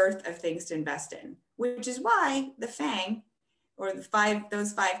a dearth of things to invest in, which is why the FANG, or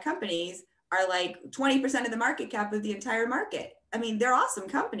those five companies, are like 20% of the market cap of the entire market. I mean, they're awesome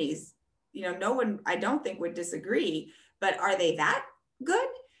companies. No one, I don't think, would disagree, but are they that good?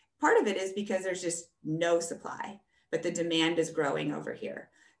 Part of it is because there's just no supply, but the demand is growing over here.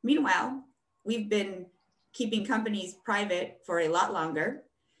 Meanwhile, we've been keeping companies private for a lot longer.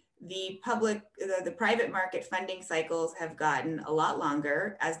 The private market funding cycles have gotten a lot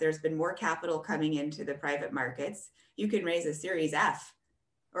longer as there's been more capital coming into the private markets. You can raise a Series F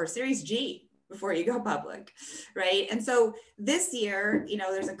or Series G before you go public, right? And so this year,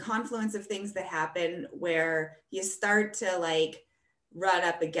 there's a confluence of things that happen where you start to like run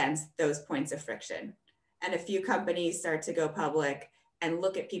up against those points of friction. And a few companies start to go public, and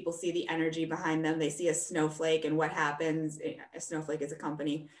look at people, see the energy behind them. They see a snowflake, and what happens? A snowflake is a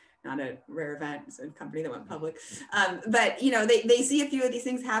company, not a rare event. It's a company that went public. But they see a few of these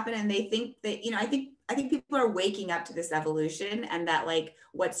things happen, and they think that I think people are waking up to this evolution, and that like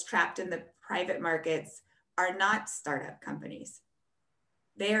what's trapped in the private markets are not startup companies.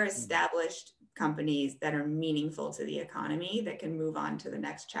 They are established companies that are meaningful to the economy, that can move on to the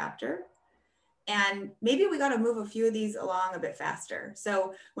next chapter. And maybe we got to move a few of these along a bit faster.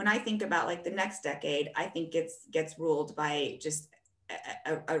 So when I think about like the next decade, I think it gets ruled by just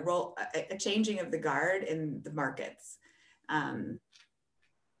a changing of the guard in the markets.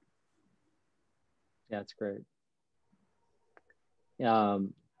 That's great.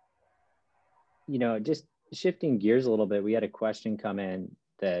 Just shifting gears a little bit, we had a question come in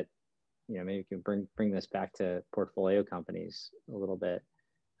that, maybe we can bring this back to portfolio companies a little bit.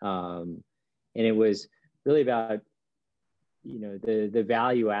 And it was really about, the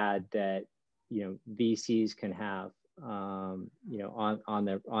value add that, VCs can have, on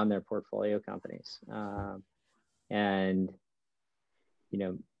their portfolio companies. And,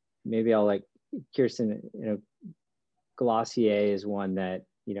 maybe I'll like Kirsten, Glossier is one that,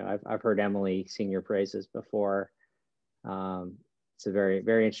 I've heard Emily sing your praises before. It's a very,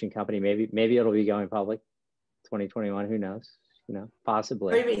 very interesting company. Maybe it'll be going public 2021, who knows?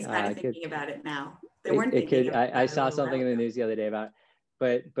 Possibly. Everybody's kind of thinking about it now. They weren't thinking about it. I saw something in the news the other day about,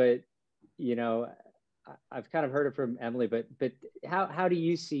 but you know, I've kind of heard it from Emily, but how do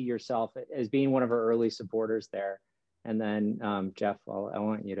you see yourself as being one of her early supporters there? And then Geoff,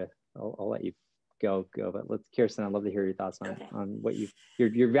 I'll let you go, but Kirsten, I'd love to hear your thoughts on what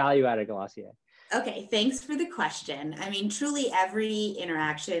your value added Glossier. Okay, thanks for the question. I mean, truly every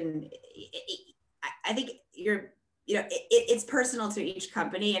interaction, I think it's personal to each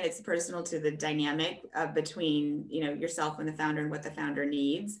company, and it's personal to the dynamic between, yourself and the founder and what the founder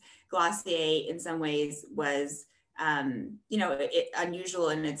needs. Glossier in some ways was, unusual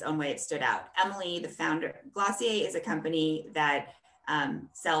in its own way. It stood out. Emily, the founder, Glossier is a company that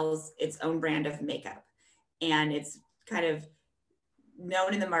sells its own brand of makeup. And it's kind of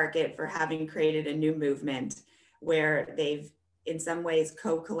known in the market for having created a new movement where they've in some ways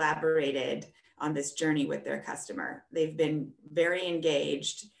co-collaborated on this journey with their customer. They've been very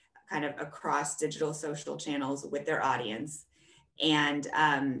engaged kind of across digital social channels with their audience. And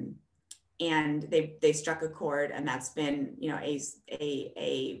they struck a chord, and that's been,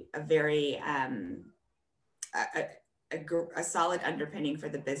 a very a solid underpinning for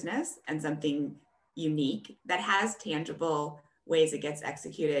the business, and something unique that has tangible ways it gets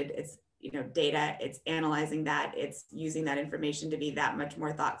executed. It's, data, it's analyzing that, it's using that information to be that much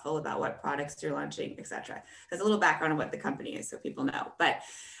more thoughtful about what products you're launching, et cetera. There's a little background on what the company is so people know. But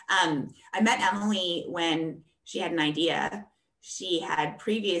I met Emily when she had an idea. She had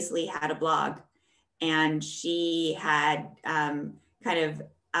previously had a blog, and she had kind of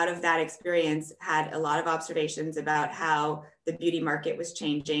out of that experience had a lot of observations about how the beauty market was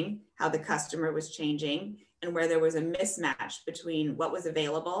changing, how the customer was changing, and where there was a mismatch between what was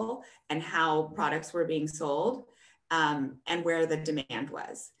available and how products were being sold, and where the demand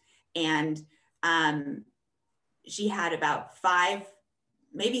was. And she had about 5,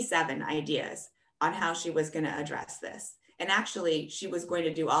 maybe 7 ideas on how she was going to address this. And actually, she was going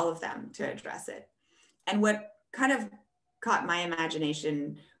to do all of them to address it. And what kind of caught my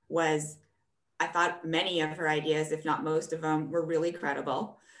imagination was, I thought many of her ideas, if not most of them, were really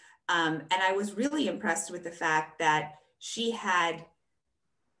credible. And I was really impressed with the fact that she had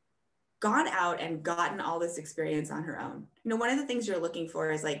gone out and gotten all this experience on her own. One of the things you're looking for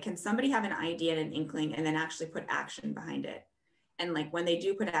is like, can somebody have an idea and an inkling and then actually put action behind it? And like, when they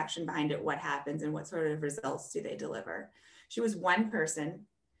do put action behind it, what happens and what sort of results do they deliver? She was one person.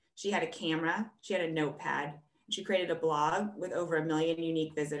 She had a camera, she had a notepad. She created a blog with over 1 million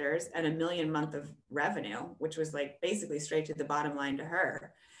unique visitors and 1 million a month of revenue, which was like basically straight to the bottom line to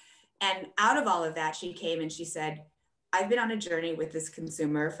her. And out of all of that, she came and she said, I've been on a journey with this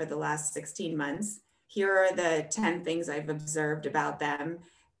consumer for the last 16 months. Here are the 10 things I've observed about them.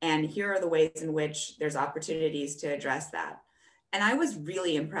 And here are the ways in which there's opportunities to address that. And I was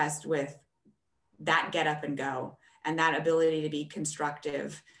really impressed with that get up and go and that ability to be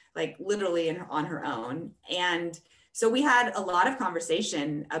constructive, like literally on her own. And so we had a lot of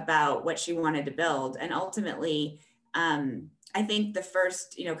conversation about what she wanted to build. And ultimately, I think the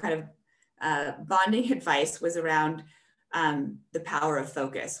first, kind of bonding advice was around the power of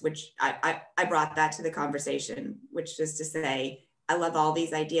focus, which I brought that to the conversation, which is to say, I love all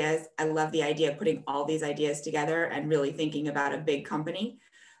these ideas. I love the idea of putting all these ideas together and really thinking about a big company.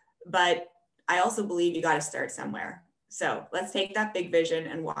 But I also believe you got to start somewhere. So let's take that big vision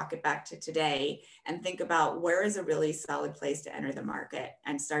and walk it back to today and think about where is a really solid place to enter the market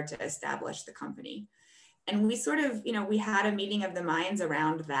and start to establish the company. And we sort of, we had a meeting of the minds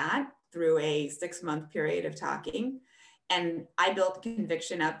around that through a 6-month period of talking. And I built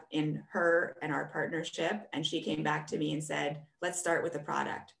conviction up in her and our partnership. And she came back to me and said, let's start with a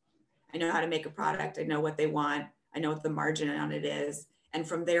product. I know how to make a product. I know what they want. I know what the margin on it is. And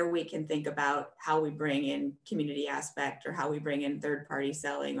from there, we can think about how we bring in community aspect, or how we bring in third-party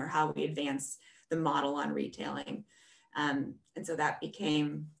selling, or how we advance the model on retailing. And so that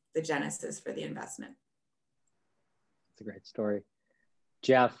became the genesis for the investment. It's a great story.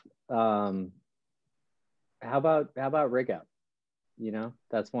 Geoff, how about RigUp?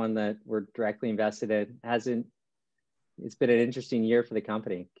 That's one that we're directly invested in. It's been an interesting year for the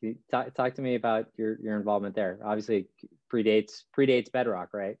company. Can you talk to me about your involvement there? Obviously predates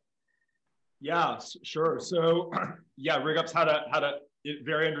Bedrock, right? Yeah, sure. So yeah, RigUp's had a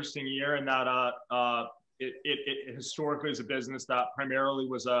very interesting year in that it historically is a business that primarily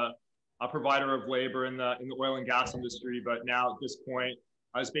was a provider of labor in the oil and gas industry, but now at this point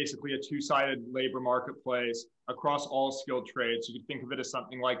is basically a 2-sided labor marketplace across all skilled trades. You can think of it as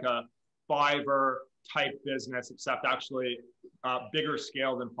something like a Fiverr type business, except actually bigger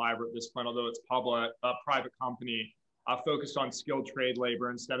scale than Fiverr at this point, although it's a private company focused on skilled trade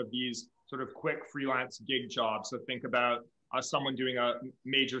labor instead of these sort of quick freelance gig jobs. So think about someone doing a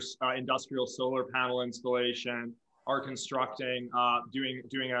major industrial solar panel installation, are constructing, doing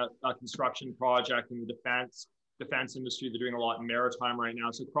a construction project in the defense industry. They're doing a lot in maritime right now.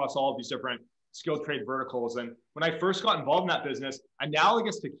 So across all of these different skilled trade verticals. And when I first got involved in that business,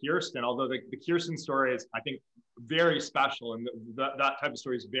 analogous to Kirsten, although the Kirsten story is, I think, very special, and that type of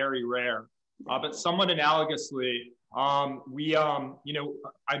story is very rare. But somewhat analogously, I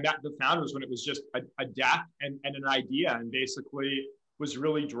met the founders when it was just a deck and an idea, and basically was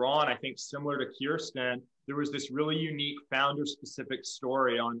really drawn, I think, similar to Kirsten. There was this really unique founder-specific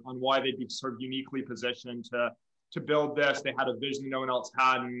story on why they'd be sort of uniquely positioned to build this. They had a vision no one else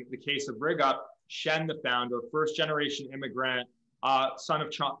had. In the case of RigUp, Shen, the founder, first-generation immigrant, son of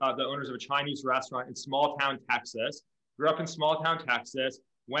the owners of a Chinese restaurant in small-town Texas, grew up in small-town Texas,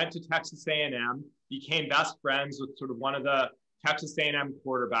 went to Texas A&M, became best friends with sort of one of the Texas A&M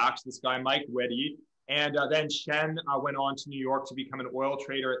quarterbacks, this guy, Mike Whitty. And then Shen went on to New York to become an oil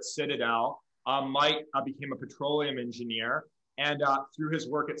trader at Citadel. Mike became a petroleum engineer. And through his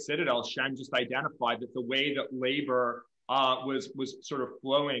work at Citadel, Shen just identified that the way that labor was sort of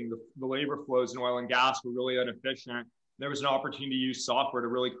flowing, the labor flows in oil and gas were really inefficient. There was an opportunity to use software to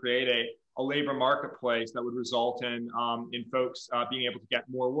really create a labor marketplace that would result in folks being able to get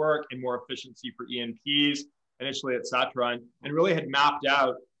more work and more efficiency for E&Ps initially, et cetera, and really had mapped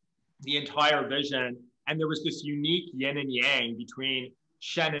out the entire vision. And there was this unique yin and yang between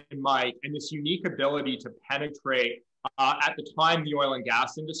Shen and Mike, and this unique ability to penetrate at the time the oil and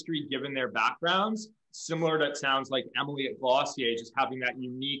gas industry, given their backgrounds, similar to, it sounds like, Emily at Glossier, just having that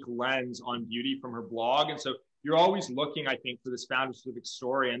unique lens on beauty from her blog. And so you're always looking, I think, for this founder-specific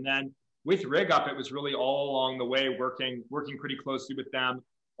story. And then with RigUp, it was really all along the way working pretty closely with them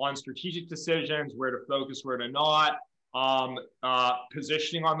on strategic decisions, where to focus, where to not,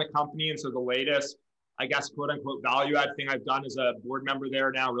 positioning on the company. And so the latest, I guess, quote unquote, value add thing I've done as a board member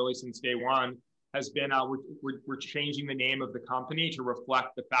there now, really since day one, has been we're changing the name of the company to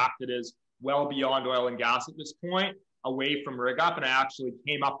reflect the fact that it is well beyond oil and gas at this point, away from RigUp. And I actually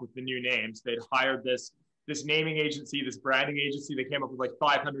came up with the new names. They'd hired this naming agency, this branding agency. They came up with like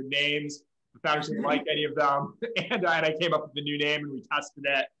 500 names. The founders didn't like any of them. And I came up with the new name, and we tested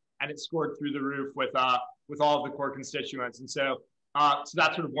it, and it scored through the roof with all of the core constituents. And so that's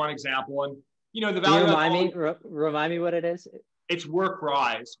sort of one example. And, the value. Remind me what it is. It's work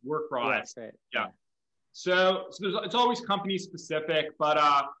rise. Yes, right. Yeah. So it's always company specific, but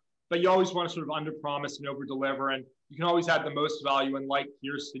you always want to sort of under promise and over deliver, and you can always add the most value. And like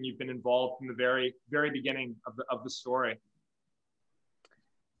Kirsten, you've been involved from the very, very beginning of the story.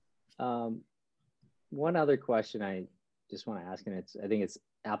 One other question I just want to ask, and I think it's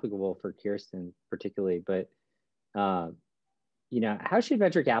applicable for Kirsten particularly, but how should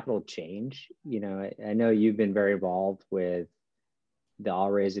venture capital change? I know you've been very involved with the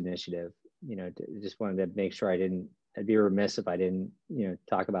All Raise initiative. Just wanted to make sure I'd be remiss if I didn't,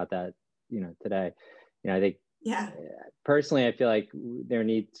 talk about that, today. I think, personally, I feel like there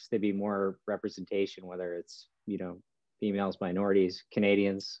needs to be more representation, whether it's, females, minorities,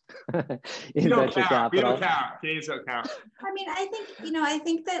 Canadians in venture capital. We don't count. Canadians don't count. I mean, I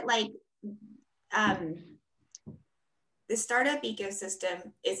think that the startup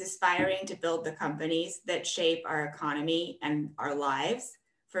ecosystem is aspiring to build the companies that shape our economy and our lives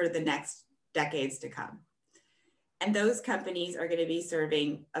for the next decades to come. And those companies are going to be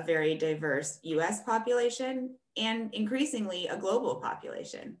serving a very diverse US population and increasingly a global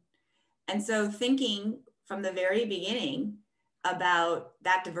population. And so thinking from the very beginning about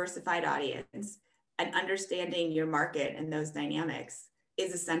that diversified audience and understanding your market and those dynamics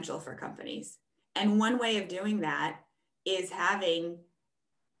is essential for companies. And one way of doing that is having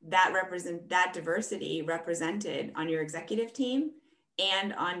that diversity represented on your executive team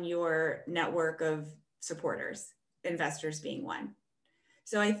and on your network of supporters, investors being one.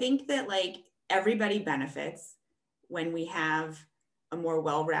 So I think that everybody benefits when we have a more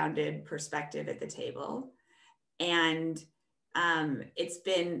well-rounded perspective at the table. And it's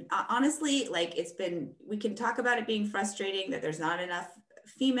been, honestly, we can talk about it being frustrating that there's not enough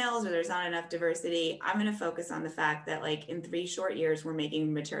females or there's not enough diversity. I'm going to focus on the fact that in 3 short years, we're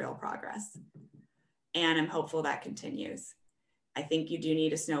making material progress. And I'm hopeful that continues. I think you do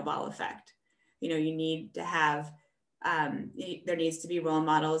need a snowball effect. You need to have, there needs to be role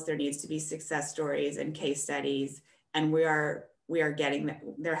models, there needs to be success stories and case studies. And we are getting that,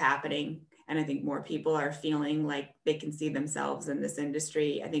 they're happening. And I think more people are feeling like they can see themselves in this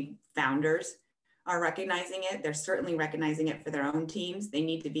industry. I think founders are recognizing it. They're certainly recognizing it for their own teams. They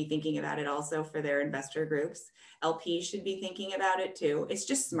need to be thinking about it also for their investor groups. LPs should be thinking about it too. It's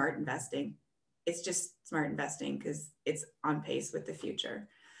just smart investing. it's just smart investing because it's on pace with the future.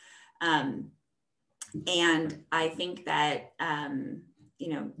 And I think that,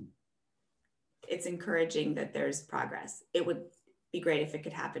 you know, it's encouraging that there's progress. It would be great if it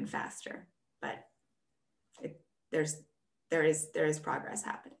could happen faster, but there is progress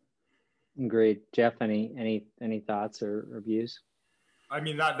happening. Great. Geoff, any thoughts or views? I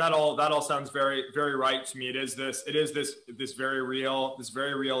mean, that all sounds very, very right to me. It is this very real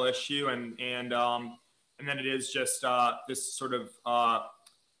issue, and then it is just this sort of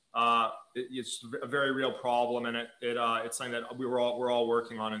it's a very real problem, and it's something that we're all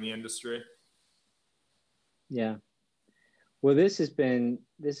working on in the industry. Yeah. Well, this has been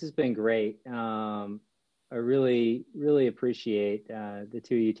great. I really appreciate the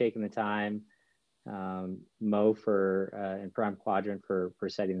two of you taking the time. Mo and Prime Quadrant for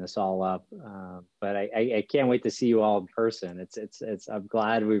setting this all up. But I can't wait to see you all in person. I'm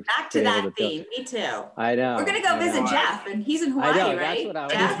glad we've back to that theme. Me too. I know. We're gonna go visit Geoff, and he's in Hawaii, right? That's what I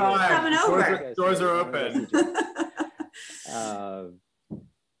was Geoff, he's coming over. Doors are open.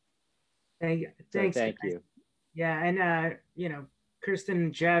 Thanks. Thank you. Yeah, and you know, Kirsten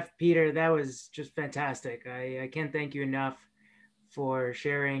and Geoff, Peter, that was just fantastic. I can't thank you enough for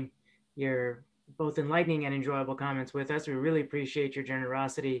sharing your both enlightening and enjoyable comments with us. We really appreciate your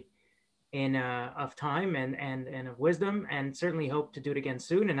generosity of time and of wisdom, and certainly hope to do it again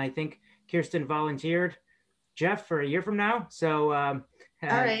soon. And I think Kirsten volunteered Geoff for a year from now. So all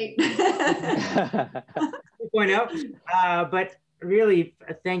right. 2.0. But really,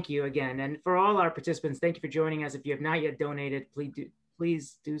 thank you again. And for all our participants, thank you for joining us. If you have not yet donated,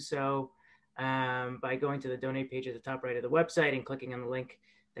 please do so by going to the donate page at the top right of the website and clicking on the link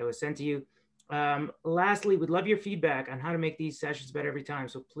that was sent to you. Lastly, we'd love your feedback on how to make these sessions better every time.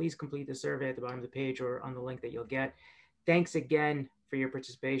 So please complete the survey at the bottom of the page or on the link that you'll get. Thanks again for your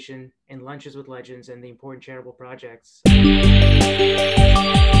participation in Lunches with Legends and the important charitable projects.